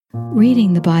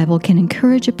Reading the Bible can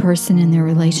encourage a person in their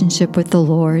relationship with the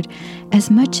Lord as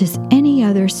much as any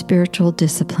other spiritual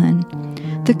discipline.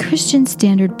 The Christian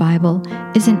Standard Bible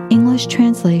is an English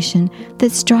translation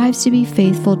that strives to be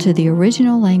faithful to the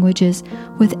original languages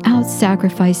without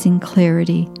sacrificing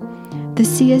clarity. The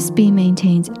CSB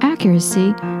maintains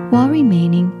accuracy while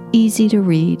remaining easy to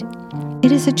read.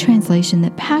 It is a translation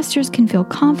that pastors can feel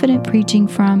confident preaching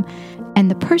from, and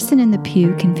the person in the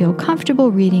pew can feel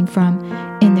comfortable reading from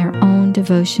in their own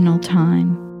devotional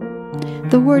time.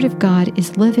 The Word of God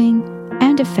is living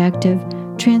and effective,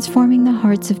 transforming the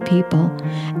hearts of people,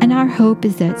 and our hope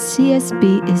is that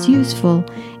CSB is useful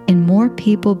in more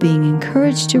people being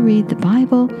encouraged to read the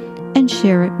Bible and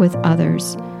share it with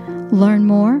others. Learn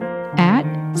more at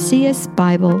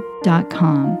csbible.com.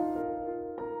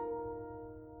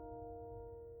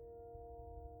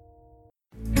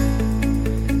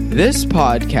 This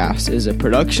podcast is a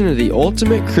production of the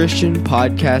Ultimate Christian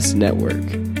Podcast Network.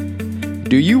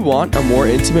 Do you want a more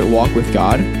intimate walk with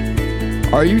God?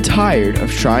 Are you tired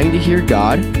of trying to hear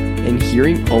God and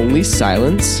hearing only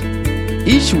silence?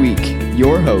 Each week,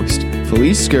 your host,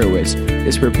 Felice Gerwitz,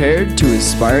 is prepared to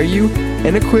inspire you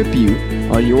and equip you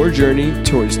on your journey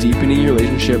towards deepening your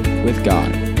relationship with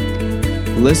God.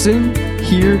 Listen,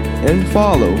 hear, and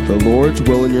follow the Lord's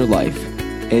will in your life,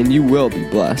 and you will be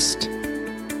blessed.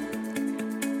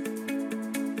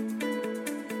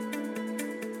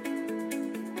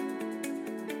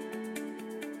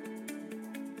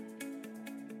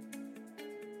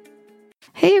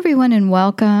 Hey everyone, and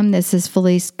welcome. This is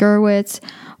Felice Gerwitz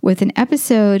with an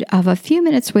episode of A Few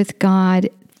Minutes with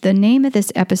God. The name of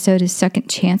this episode is Second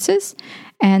Chances,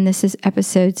 and this is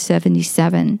episode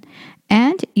 77.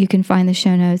 And you can find the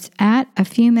show notes at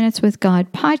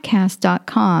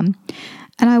afewminuteswithgodpodcast.com.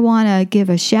 And I want to give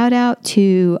a shout out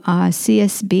to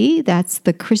CSB, that's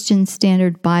the Christian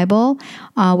Standard Bible,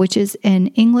 which is an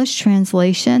English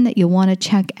translation that you'll want to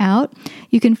check out.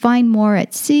 You can find more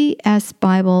at csbible.com.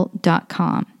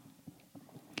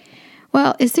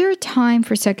 Well, is there a time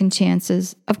for second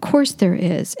chances? Of course there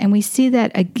is, and we see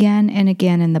that again and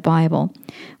again in the Bible.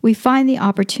 We find the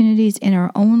opportunities in our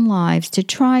own lives to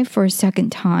try for a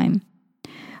second time.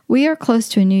 We are close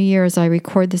to a new year as I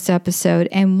record this episode,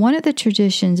 and one of the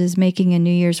traditions is making a New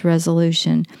Year's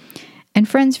resolution. And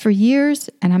friends, for years,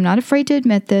 and I'm not afraid to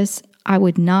admit this, I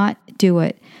would not do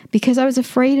it because I was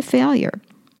afraid of failure.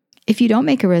 If you don't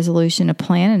make a resolution, a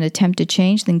plan, and attempt to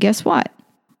change, then guess what?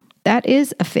 That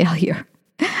is a failure.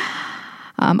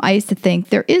 I used to think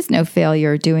there is no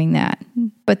failure doing that,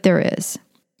 but there is.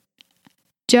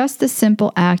 Just the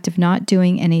simple act of not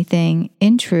doing anything,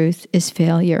 in truth, is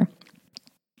failure.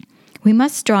 We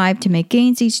must strive to make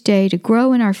gains each day, to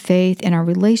grow in our faith, in our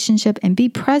relationship, and be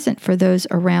present for those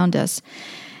around us.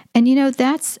 And you know,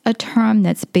 that's a term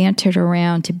that's bantered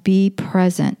around, to be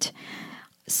present.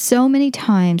 So many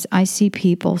times I see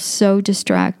people so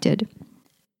distracted.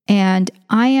 And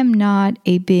I am not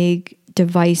a big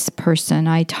device person.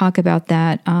 I talk about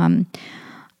that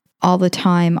all the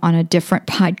time on a different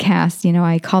podcast. You know,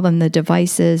 I call them the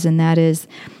devices, and that is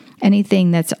anything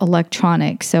that's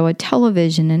electronic. So a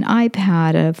television, an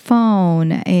iPad, a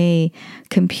phone, a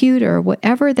computer,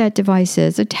 whatever that device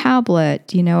is, a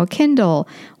tablet, you know, a Kindle,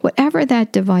 whatever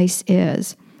that device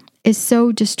is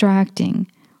so distracting,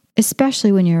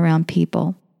 especially when you're around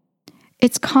people.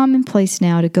 It's commonplace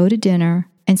now to go to dinner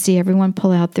and see everyone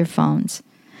pull out their phones.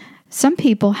 Some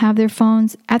people have their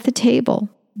phones at the table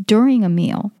during a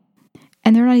meal,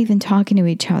 and they're not even talking to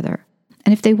each other.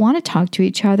 And if they want to talk to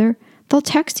each other, they'll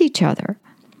text each other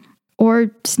or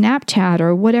Snapchat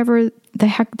or whatever the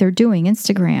heck they're doing,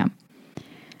 Instagram.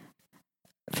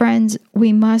 Friends,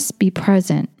 we must be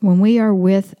present. When we are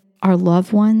with our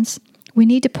loved ones, we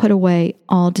need to put away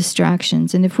all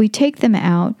distractions. And if we take them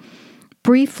out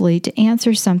briefly to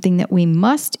answer something that we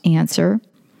must answer,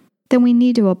 then we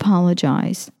need to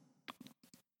apologize.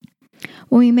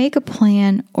 When we make a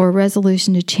plan or a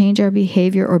resolution to change our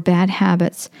behavior or bad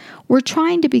habits, we're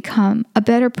trying to become a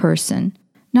better person,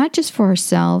 not just for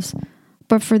ourselves,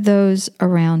 but for those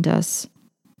around us.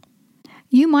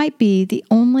 You might be the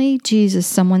only Jesus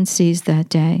someone sees that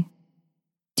day.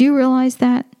 Do you realize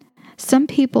that? Some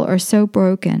people are so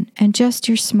broken, and just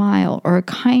your smile or a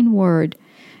kind word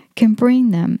can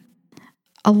bring them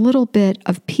a little bit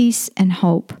of peace and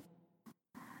hope.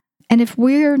 And if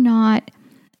we're not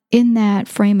in that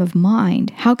frame of mind,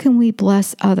 how can we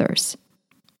bless others?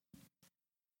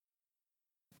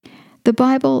 The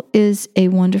Bible is a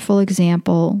wonderful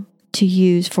example to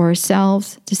use for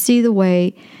ourselves to see the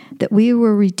way that we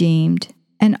were redeemed,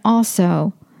 and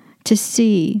also to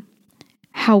see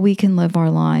how we can live our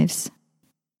lives.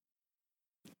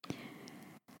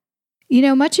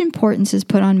 Much importance is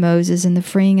put on Moses in the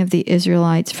freeing of the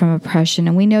Israelites from oppression.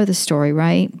 And we know the story,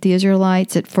 right? The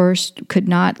Israelites at first could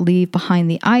not leave behind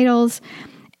the idols.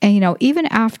 And, even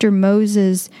after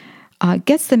Moses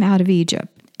gets them out of Egypt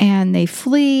and they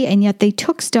flee, and yet they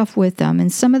took stuff with them.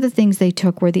 And some of the things they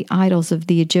took were the idols of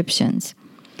the Egyptians.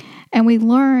 And we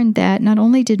learned that not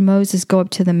only did Moses go up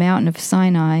to the mountain of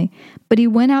Sinai, but he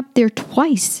went up there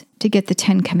twice to get the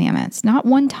 10 Commandments. Not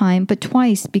one time, but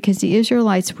twice, because the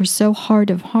Israelites were so hard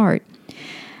of heart.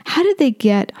 How did they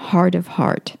get hard of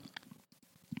heart?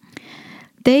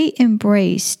 They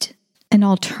embraced an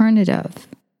alternative,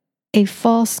 a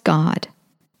false god.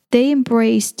 They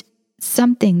embraced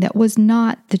something that was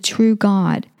not the true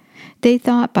God. They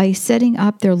thought by setting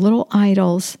up their little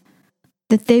idols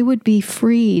that they would be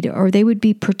freed or they would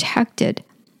be protected.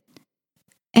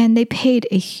 And they paid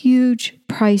a huge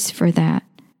price for that.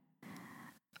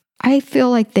 I feel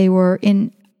like they were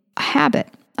in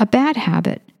a bad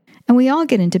habit. And we all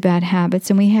get into bad habits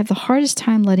and we have the hardest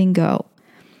time letting go.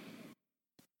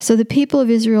 So the people of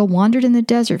Israel wandered in the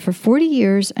desert for 40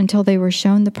 years until they were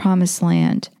shown the promised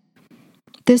land.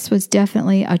 This was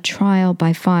definitely a trial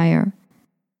by fire.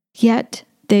 Yet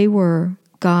they were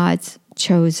God's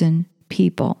chosen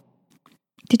people.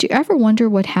 Did you ever wonder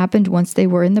what happened once they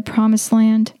were in the promised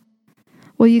land?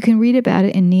 Well, you can read about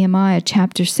it in Nehemiah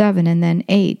chapter 7 and then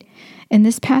 8. In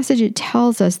this passage, it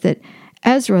tells us that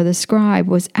Ezra the scribe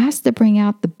was asked to bring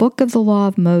out the book of the law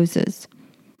of Moses,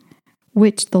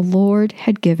 which the Lord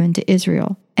had given to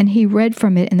Israel. And he read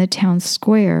from it in the town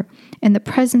square in the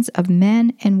presence of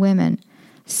men and women,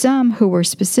 some who were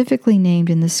specifically named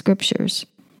in the scriptures.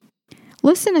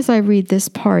 Listen as I read this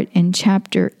part in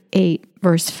chapter 8,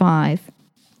 verse 5.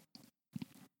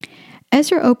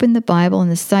 Ezra opened the Bible in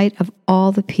the sight of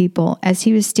all the people as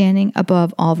he was standing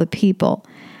above all the people.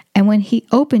 And when he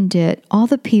opened it, all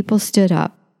the people stood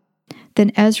up.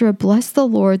 Then Ezra blessed the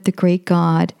Lord, the great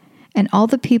God, and all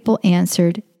the people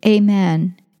answered,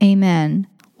 Amen, Amen,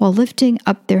 while lifting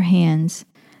up their hands.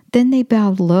 Then they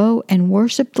bowed low and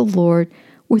worshiped the Lord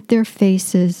with their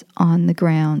faces on the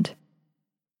ground.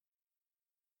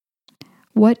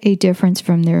 What a difference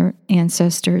from their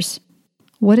ancestors.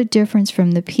 What a difference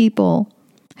from the people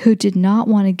who did not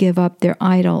want to give up their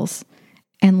idols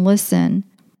and listen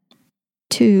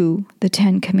to the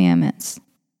 10 Commandments.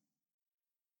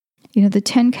 The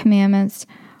 10 Commandments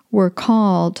were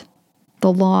called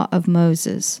the law of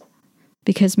Moses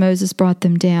because Moses brought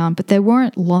them down, but they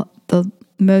weren't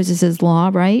Moses'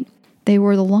 law, right? They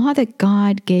were the law that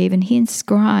God gave, and he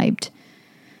inscribed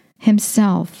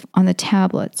himself on the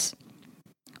tablets.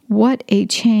 What a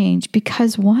change.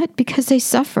 Because what? Because they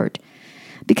suffered.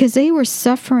 Because they were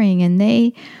suffering, and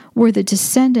they were the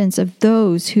descendants of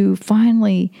those who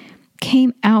finally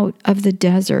came out of the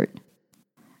desert.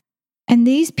 And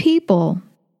these people,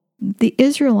 the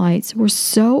Israelites, were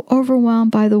so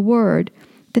overwhelmed by the word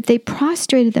that they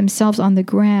prostrated themselves on the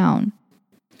ground.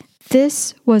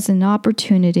 This was an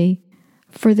opportunity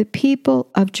for the people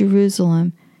of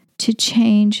Jerusalem to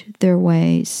change their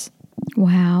ways.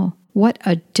 Wow. What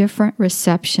a different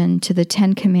reception to the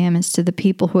 10 Commandments to the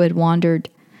people who had wandered.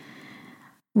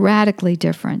 Radically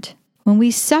different. When we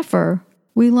suffer,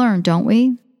 we learn, don't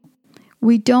we?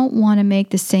 We don't want to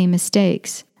make the same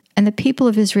mistakes. And the people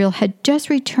of Israel had just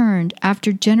returned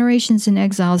after generations in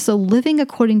exile, so living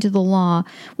according to the law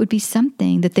would be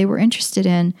something that they were interested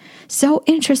in, so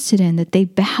interested in that they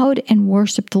bowed and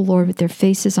worshiped the Lord with their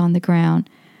faces on the ground.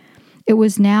 It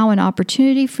was now an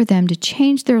opportunity for them to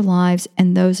change their lives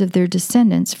and those of their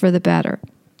descendants for the better.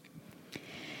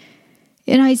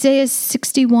 In Isaiah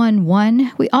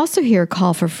 61:1, we also hear a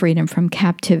call for freedom from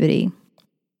captivity.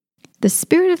 The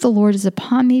Spirit of the Lord is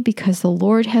upon me because the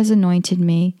Lord has anointed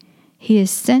me. He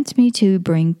has sent me to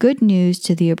bring good news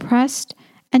to the oppressed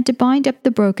and to bind up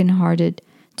the brokenhearted,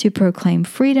 to proclaim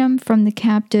freedom from the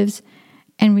captives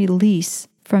and release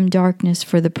from darkness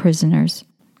for the prisoners.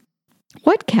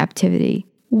 What captivity?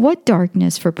 What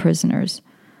darkness for prisoners?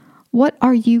 What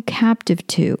are you captive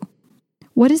to?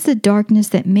 What is the darkness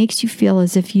that makes you feel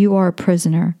as if you are a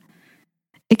prisoner?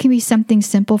 It can be something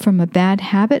simple from a bad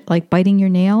habit like biting your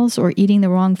nails or eating the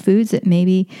wrong foods that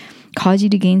maybe cause you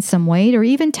to gain some weight, or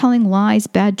even telling lies,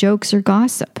 bad jokes, or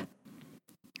gossip.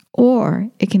 Or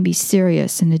it can be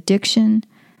serious, an addiction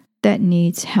that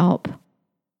needs help.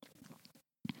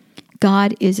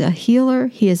 God is a healer.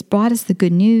 He has brought us the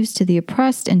good news to the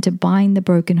oppressed and to bind the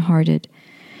brokenhearted.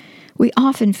 We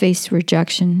often face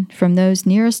rejection from those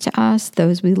nearest to us,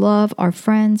 those we love, our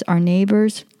friends, our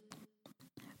neighbors.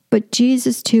 But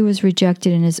Jesus too was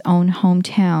rejected in his own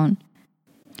hometown.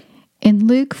 In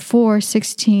Luke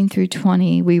 4:16 through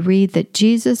 20, we read that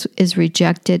Jesus is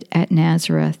rejected at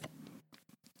Nazareth.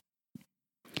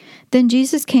 Then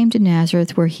Jesus came to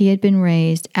Nazareth where he had been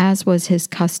raised, as was his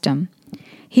custom.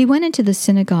 He went into the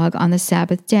synagogue on the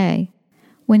Sabbath day.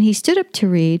 When he stood up to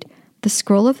read, the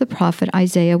scroll of the prophet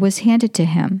Isaiah was handed to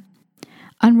him.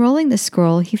 Unrolling the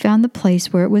scroll, he found the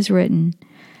place where it was written,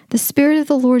 "The Spirit of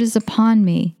the Lord is upon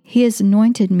me. He has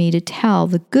anointed me to tell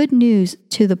the good news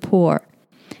to the poor.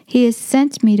 He has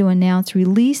sent me to announce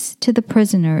release to the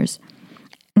prisoners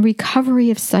and recovery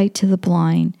of sight to the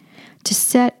blind, to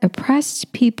set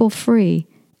oppressed people free,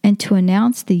 and to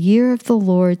announce the year of the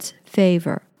Lord's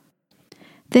favor."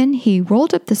 Then he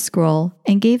rolled up the scroll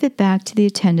and gave it back to the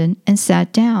attendant and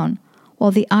sat down,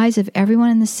 while the eyes of everyone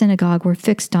in the synagogue were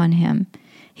fixed on him.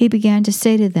 He began to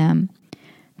say to them,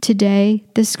 "Today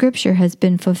the scripture has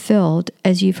been fulfilled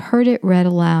as you've heard it read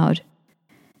aloud."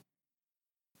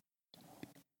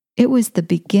 It was the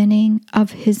beginning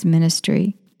of his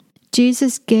ministry.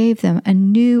 Jesus gave them a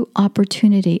new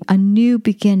opportunity, a new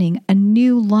beginning, a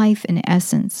new life in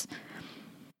essence.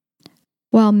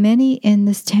 While many in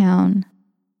this town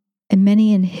and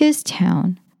many in his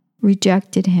town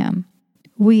rejected him,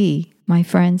 we, my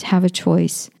friends, have a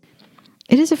choice.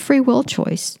 It is a free will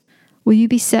choice. Will you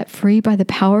be set free by the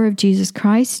power of Jesus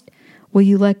Christ? Will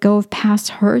you let go of past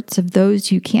hurts, of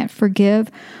those you can't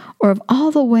forgive, or of all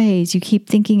the ways you keep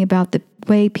thinking about the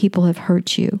way people have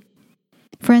hurt you?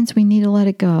 Friends, we need to let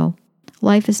it go.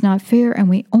 Life is not fair, and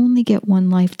we only get one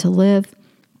life to live.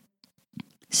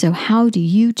 So how do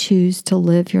you choose to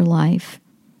live your life?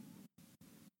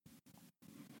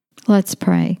 Let's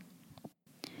pray.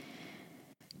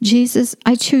 Jesus,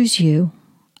 I choose you.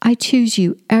 I choose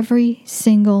you every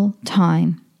single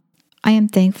time. I am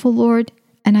thankful, Lord,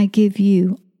 and I give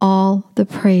you all the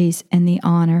praise and the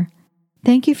honor.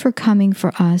 Thank you for coming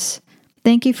for us.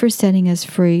 Thank you for setting us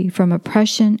free from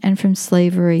oppression and from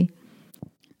slavery.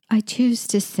 I choose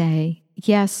to say,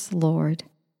 yes, Lord.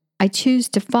 I choose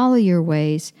to follow your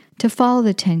ways, to follow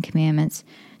the 10 Commandments,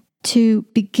 to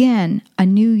begin a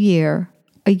new year,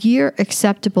 a year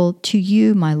acceptable to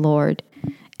you, my Lord,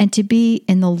 and to be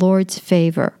in the Lord's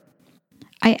favor.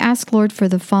 I ask, Lord, for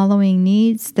the following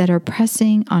needs that are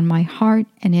pressing on my heart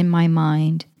and in my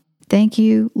mind. Thank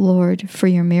you, Lord, for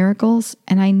your miracles,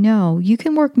 and I know you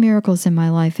can work miracles in my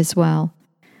life as well.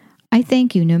 I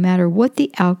thank you no matter what the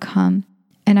outcome,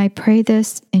 and I pray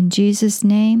this in Jesus'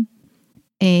 name.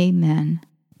 Amen.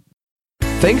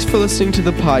 Thanks for listening to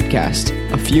the podcast,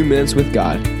 A Few Minutes with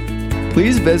God.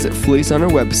 Please visit Felice on our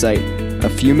website,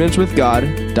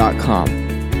 afewminuteswithgod.com,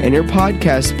 and your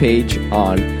podcast page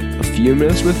on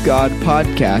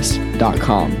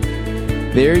afewminuteswithgodpodcast.com.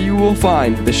 There you will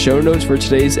find the show notes for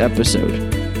today's episode.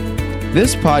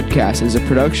 This podcast is a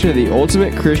production of the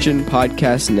Ultimate Christian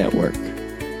Podcast Network.